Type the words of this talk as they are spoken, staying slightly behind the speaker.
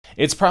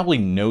It's probably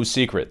no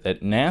secret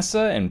that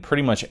NASA and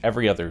pretty much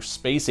every other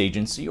space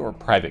agency or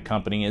private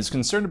company is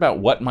concerned about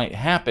what might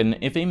happen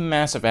if a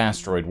massive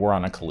asteroid were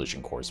on a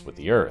collision course with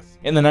the Earth.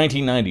 In the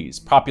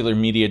 1990s, popular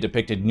media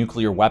depicted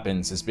nuclear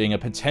weapons as being a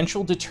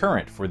potential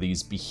deterrent for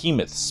these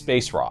behemoth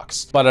space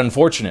rocks. But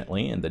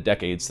unfortunately, in the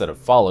decades that have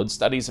followed,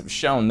 studies have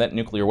shown that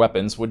nuclear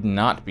weapons would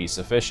not be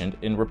sufficient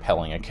in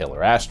repelling a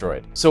killer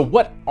asteroid. So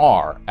what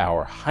are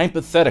our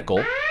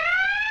hypothetical—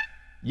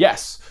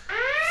 yes,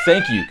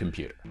 thank you,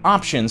 computer—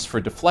 options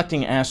for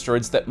deflecting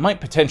asteroids that might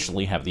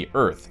potentially have the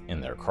Earth in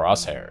their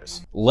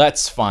crosshairs?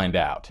 Let's find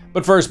out.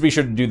 But first, be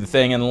sure to do the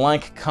thing and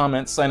like,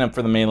 comment, sign up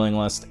for the mailing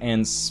list,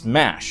 and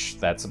smash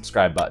that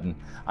subscribe button.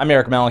 I'm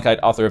Eric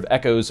Malachite, author of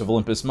Echoes of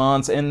Olympus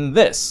Mons, and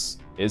this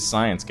is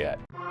Science Get.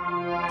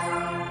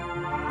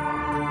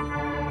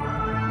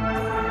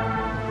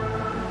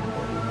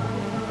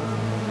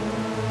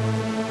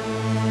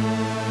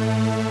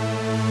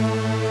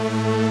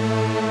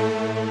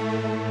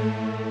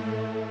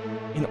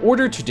 In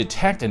order to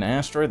detect an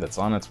asteroid that's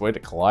on its way to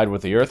collide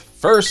with the Earth,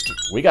 first,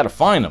 we gotta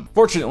find them.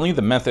 Fortunately,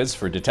 the methods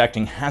for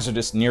detecting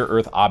hazardous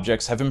near-Earth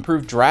objects have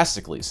improved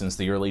drastically since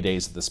the early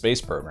days of the space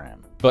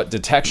program. But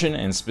detection,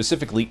 and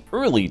specifically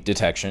early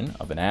detection,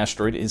 of an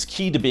asteroid is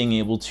key to being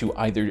able to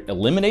either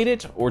eliminate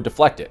it or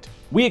deflect it.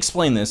 We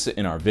explain this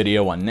in our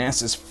video on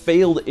NASA's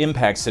failed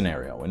impact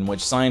scenario, in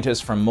which scientists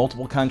from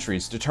multiple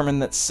countries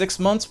determined that 6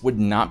 months would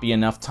not be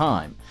enough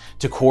time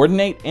to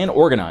coordinate and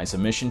organize a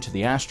mission to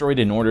the asteroid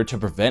in order to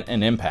prevent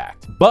an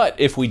impact. But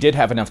if we did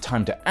have enough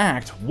time to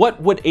act, what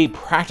would a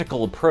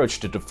practical approach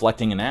to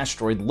deflecting an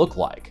asteroid look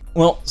like?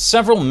 Well,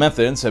 several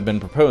methods have been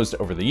proposed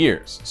over the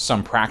years,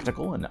 some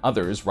practical and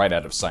others right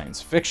out of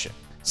science fiction.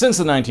 Since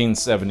the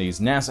 1970s,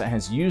 NASA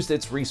has used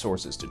its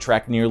resources to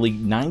track nearly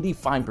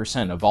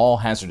 95% of all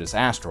hazardous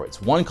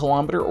asteroids 1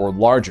 kilometer or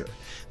larger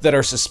that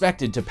are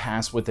suspected to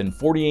pass within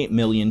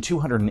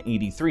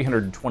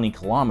 48,280,320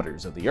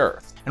 kilometers of the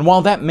Earth. And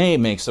while that may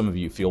make some of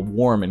you feel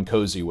warm and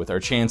cozy with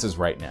our chances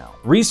right now,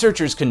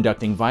 researchers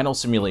conducting vital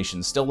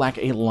simulations still lack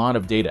a lot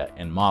of data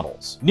and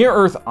models.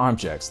 Near-Earth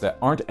objects that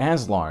aren't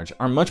as large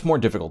are much more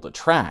difficult to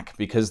track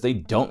because they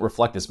don't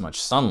reflect as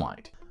much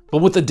sunlight.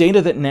 But with the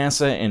data that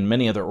NASA and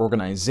many other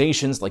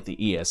organizations like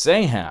the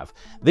ESA have,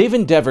 they've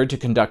endeavored to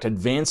conduct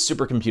advanced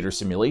supercomputer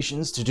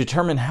simulations to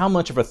determine how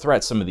much of a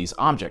threat some of these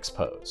objects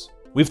pose.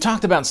 We've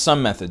talked about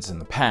some methods in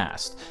the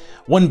past,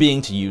 one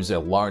being to use a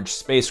large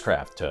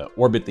spacecraft to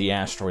orbit the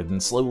asteroid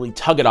and slowly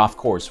tug it off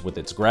course with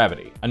its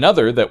gravity.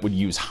 Another that would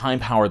use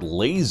high-powered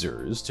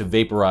lasers to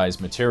vaporize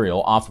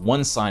material off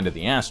one side of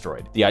the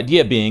asteroid, the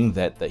idea being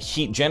that the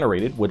heat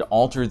generated would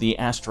alter the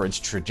asteroid's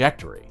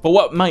trajectory. But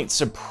what might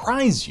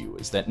surprise you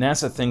is that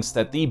NASA thinks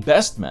that the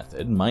best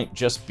method might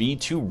just be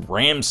to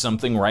ram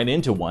something right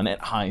into one at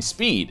high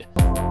speed.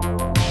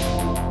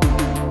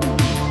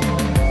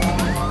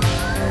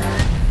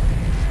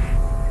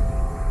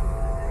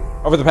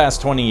 Over the past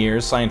 20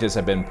 years, scientists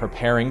have been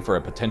preparing for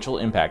a potential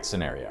impact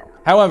scenario.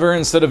 However,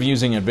 instead of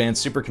using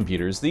advanced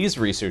supercomputers, these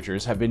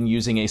researchers have been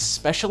using a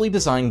specially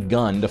designed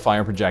gun to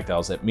fire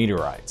projectiles at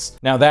meteorites.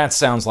 Now that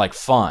sounds like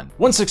fun.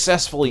 When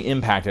successfully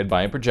impacted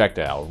by a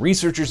projectile,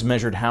 researchers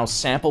measured how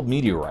sampled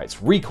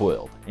meteorites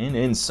recoiled, and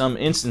in some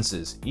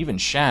instances, even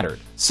shattered.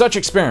 Such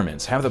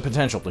experiments have the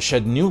potential to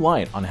shed new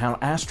light on how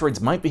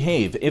asteroids might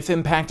behave if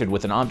impacted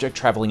with an object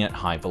traveling at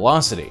high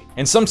velocity.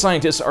 And some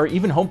scientists are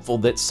even hopeful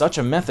that such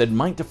a method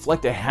might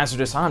deflect a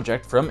hazardous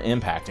object from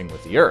impacting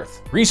with the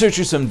Earth.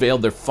 Researchers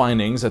unveiled their findings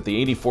at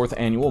the 84th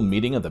annual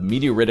meeting of the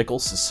Meteoritical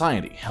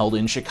Society held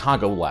in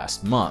Chicago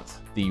last month.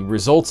 The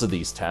results of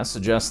these tests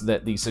suggest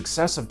that the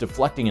success of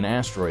deflecting an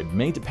asteroid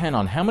may depend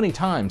on how many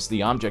times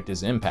the object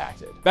is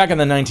impacted. Back in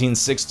the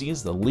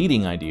 1960s, the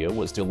leading idea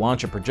was to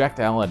launch a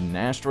projectile at an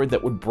asteroid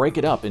that would break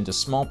it up into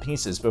small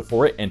pieces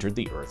before it entered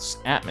the Earth's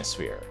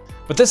atmosphere.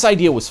 But this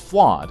idea was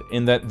flawed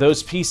in that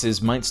those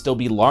pieces might still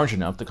be large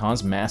enough to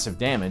cause massive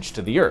damage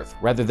to the Earth,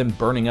 rather than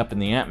burning up in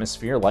the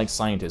atmosphere like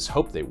scientists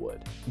hoped they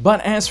would. But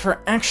as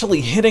for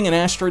actually hitting an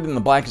asteroid in the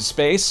blackest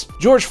space,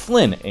 George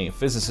Flynn, a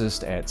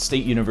physicist at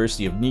State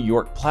University of New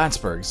York,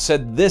 Plattsburgh,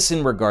 said this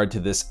in regard to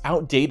this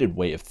outdated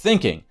way of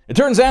thinking. It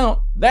turns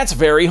out, that's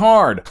very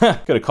hard. Could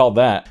have called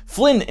that.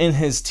 Flynn and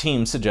his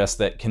team suggest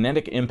that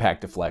kinetic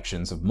impact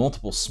deflections of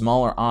multiple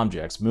smaller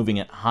objects moving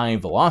at high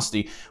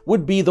velocity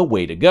would be the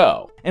way to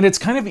go. And it's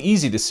kind of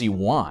easy to see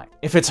why.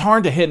 If it's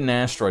hard to hit an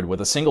asteroid with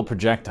a single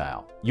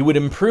projectile, you would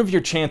improve your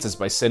chances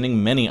by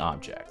sending many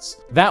objects.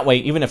 That way,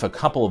 even if a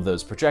couple of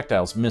those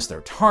projectiles miss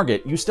their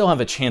target, you still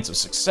have a chance of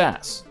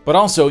success. But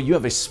also, you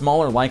have a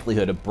smaller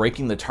likelihood of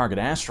breaking the target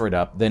asteroid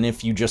up than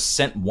if you just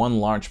sent one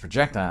large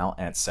projectile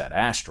at said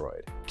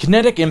asteroid.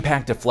 Kinetic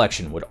impact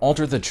deflection would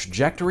alter the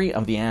trajectory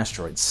of the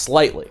asteroid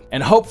slightly,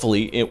 and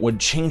hopefully it would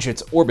change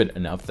its orbit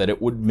enough that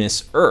it would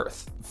miss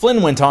Earth.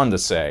 Flynn went on to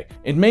say,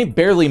 "It may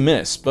barely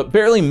miss, but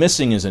barely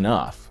missing is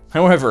enough."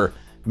 However,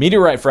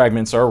 meteorite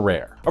fragments are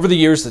rare. Over the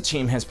years, the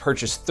team has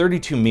purchased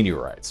 32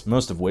 meteorites,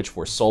 most of which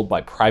were sold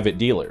by private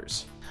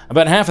dealers.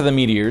 About half of the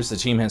meteors the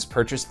team has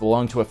purchased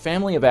belong to a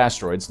family of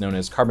asteroids known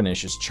as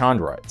carbonaceous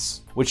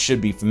chondroids, which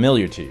should be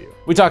familiar to you.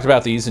 We talked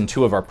about these in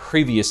 2 of our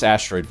previous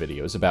asteroid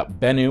videos about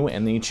Bennu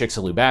and the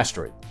Chicxulub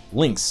asteroid,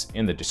 links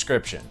in the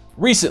description.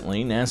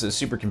 Recently, NASA's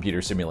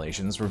supercomputer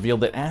simulations revealed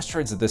that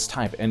asteroids of this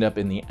type end up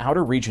in the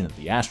outer region of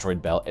the asteroid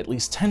belt at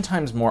least 10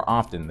 times more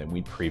often than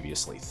we'd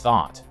previously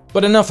thought.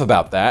 But enough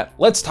about that,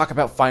 let's talk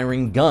about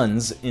firing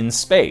guns in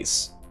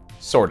space.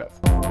 Sort of.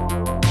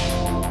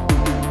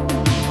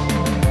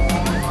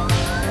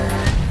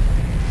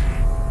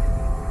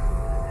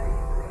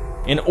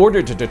 In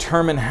order to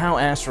determine how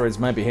asteroids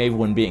might behave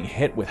when being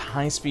hit with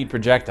high-speed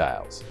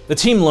projectiles, the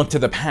team looked to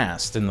the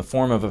past in the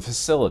form of a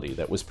facility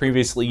that was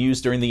previously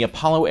used during the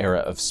Apollo era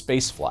of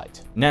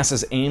spaceflight.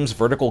 NASA's AMES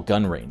vertical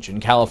gun range in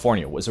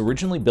California was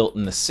originally built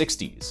in the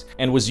 60s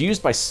and was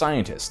used by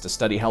scientists to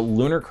study how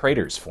lunar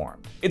craters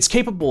formed. It's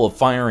capable of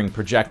firing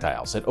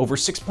projectiles at over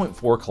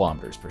 6.4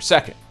 kilometers per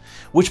second,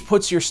 which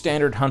puts your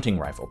standard hunting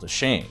rifle to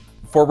shame.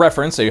 For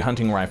reference, a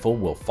hunting rifle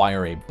will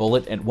fire a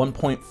bullet at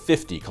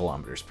 1.50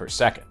 kilometers per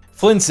second.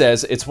 Flynn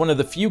says it's one of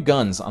the few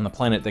guns on the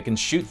planet that can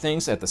shoot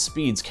things at the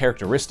speeds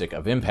characteristic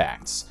of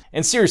impacts.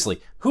 And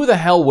seriously, who the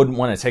hell wouldn't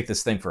want to take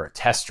this thing for a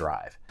test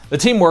drive? The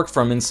team worked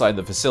from inside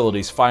the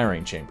facility's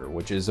firing chamber,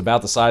 which is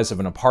about the size of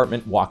an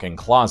apartment walk-in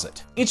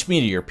closet. Each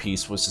meteor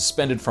piece was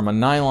suspended from a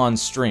nylon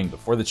string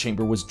before the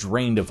chamber was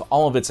drained of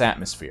all of its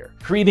atmosphere,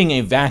 creating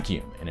a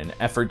vacuum in an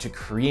effort to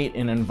create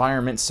an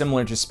environment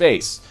similar to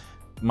space,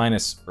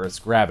 minus Earth's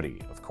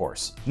gravity, of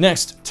course.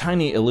 Next,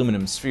 tiny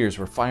aluminum spheres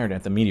were fired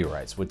at the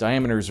meteorites, with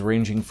diameters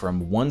ranging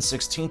from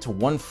 1/16 to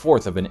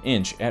 1/4 of an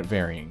inch at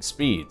varying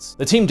speeds.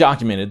 The team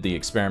documented the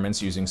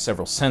experiments using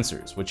several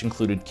sensors, which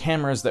included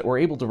cameras that were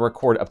able to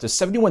record up to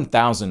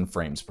 71,000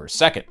 frames per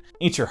second.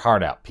 Eat your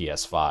heart out,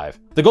 PS5.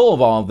 The goal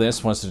of all of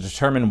this was to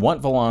determine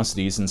what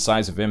velocities and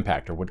size of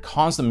impactor would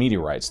cause the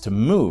meteorites to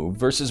move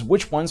versus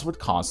which ones would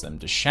cause them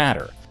to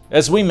shatter.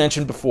 As we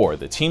mentioned before,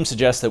 the team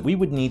suggests that we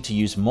would need to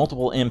use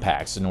multiple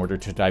impacts in order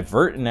to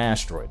divert an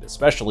asteroid,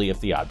 especially if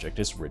the object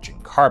is rich in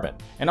carbon.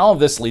 And all of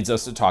this leads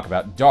us to talk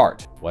about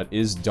DART. What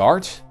is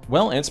DART?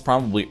 Well, it's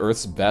probably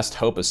Earth's best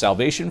hope of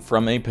salvation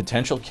from a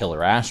potential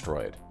killer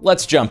asteroid.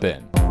 Let's jump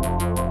in.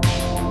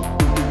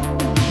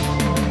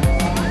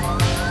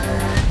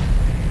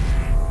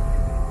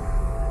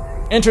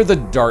 Enter the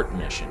DART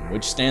mission,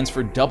 which stands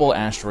for Double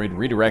Asteroid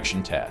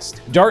Redirection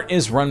Test. DART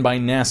is run by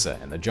NASA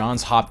and the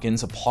Johns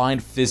Hopkins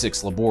Applied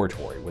Physics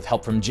Laboratory with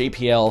help from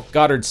JPL,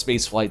 Goddard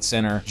Space Flight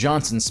Center,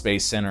 Johnson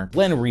Space Center,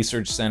 Glenn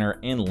Research Center,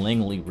 and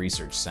Langley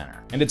Research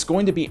Center. And it's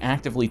going to be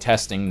actively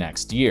testing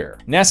next year.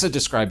 NASA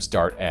describes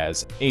DART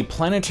as a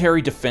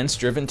planetary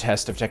defense-driven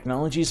test of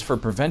technologies for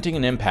preventing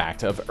an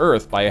impact of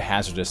Earth by a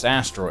hazardous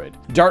asteroid.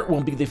 DART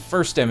will be the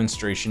first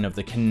demonstration of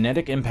the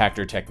kinetic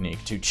impactor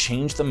technique to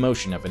change the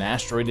motion of an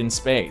asteroid in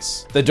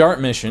space. The DART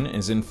mission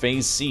is in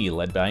Phase C,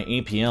 led by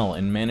APL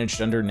and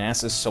managed under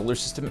NASA's Solar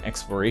System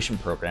Exploration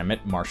Program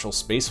at Marshall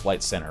Space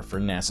Flight Center for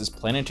NASA's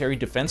Planetary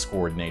Defense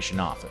Coordination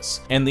Office,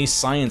 and the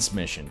Science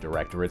Mission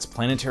Directorate's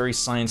Planetary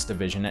Science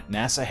Division at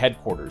NASA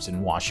headquarters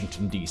in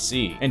Washington,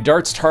 D.C. And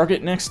DART's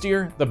target next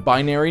year? The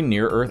binary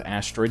near-Earth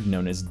asteroid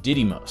known as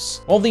Didymos.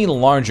 While the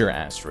larger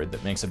asteroid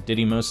that makes up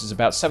Didymos is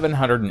about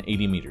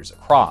 780 meters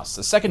across,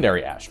 the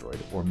secondary asteroid,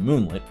 or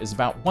moonlet, is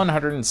about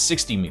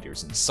 160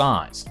 meters in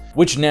size,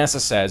 which NASA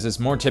says is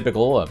more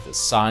typical of the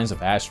size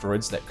of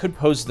asteroids that could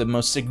pose the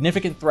most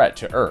significant threat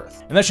to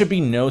Earth. And that should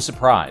be no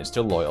surprise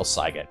to loyal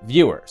Cyget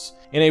viewers.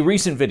 In a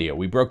recent video,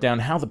 we broke down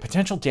how the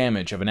potential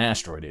damage of an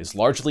asteroid is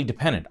largely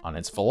dependent on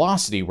its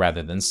velocity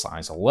rather than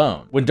size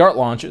alone. When DART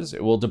launches,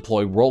 it will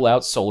deploy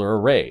Rollout Solar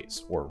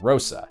Arrays, or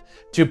ROSA,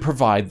 to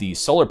provide the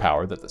solar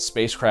power that the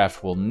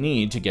spacecraft will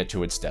need to get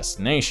to its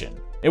destination.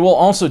 It will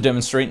also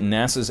demonstrate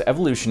NASA's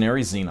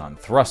Evolutionary Xenon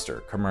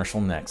Thruster, commercial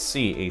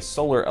NEXT-C, a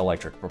solar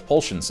electric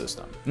propulsion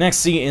system.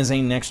 NEXT-C is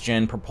a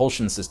next-gen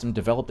propulsion system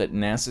developed at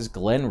NASA's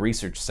Glenn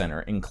Research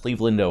Center in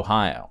Cleveland,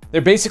 Ohio.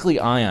 They're basically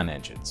ion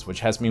engines, which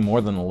has me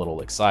more than a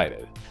little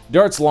excited.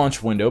 DART's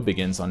launch window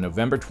begins on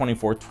November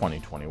 24,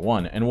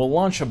 2021, and will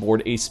launch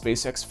aboard a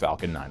SpaceX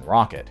Falcon 9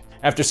 rocket.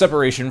 After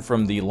separation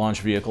from the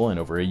launch vehicle and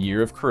over a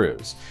year of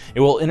cruise,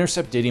 it will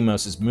intercept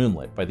Didymos'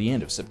 moonlet by the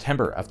end of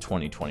September of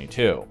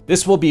 2022.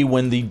 This will be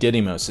when the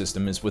Didymos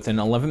system is within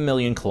 11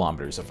 million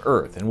kilometers of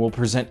Earth and will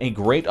present a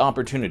great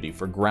opportunity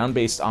for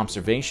ground-based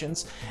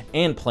observations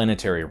and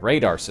planetary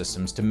radar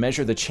systems to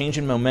measure the change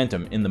in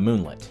momentum in the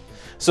moonlet.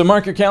 So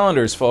mark your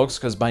calendars, folks,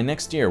 because by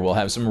next year we'll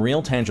have some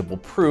real tangible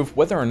proof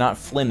whether or not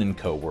Flynn and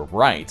co. were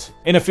right.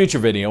 In a future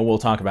video, we'll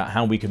talk about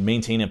how we could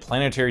maintain a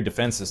planetary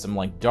defense system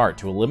like DART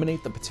to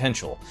eliminate the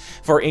potential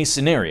for a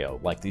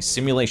scenario like the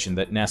simulation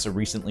that NASA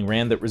recently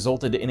ran that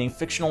resulted in a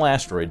fictional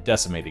asteroid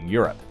decimating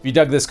Europe. If you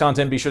dug this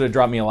content, be sure to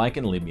drop me a like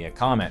and leave me a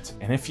comment.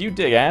 And if you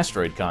dig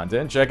asteroid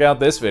content, check out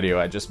this video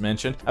I just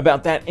mentioned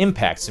about that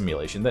impact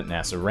simulation that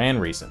NASA ran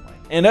recently.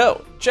 And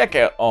oh, check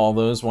out all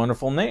those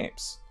wonderful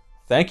names.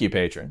 Thank you,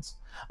 patrons.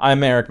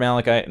 I'm Eric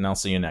Malachite, and I'll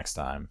see you next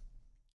time.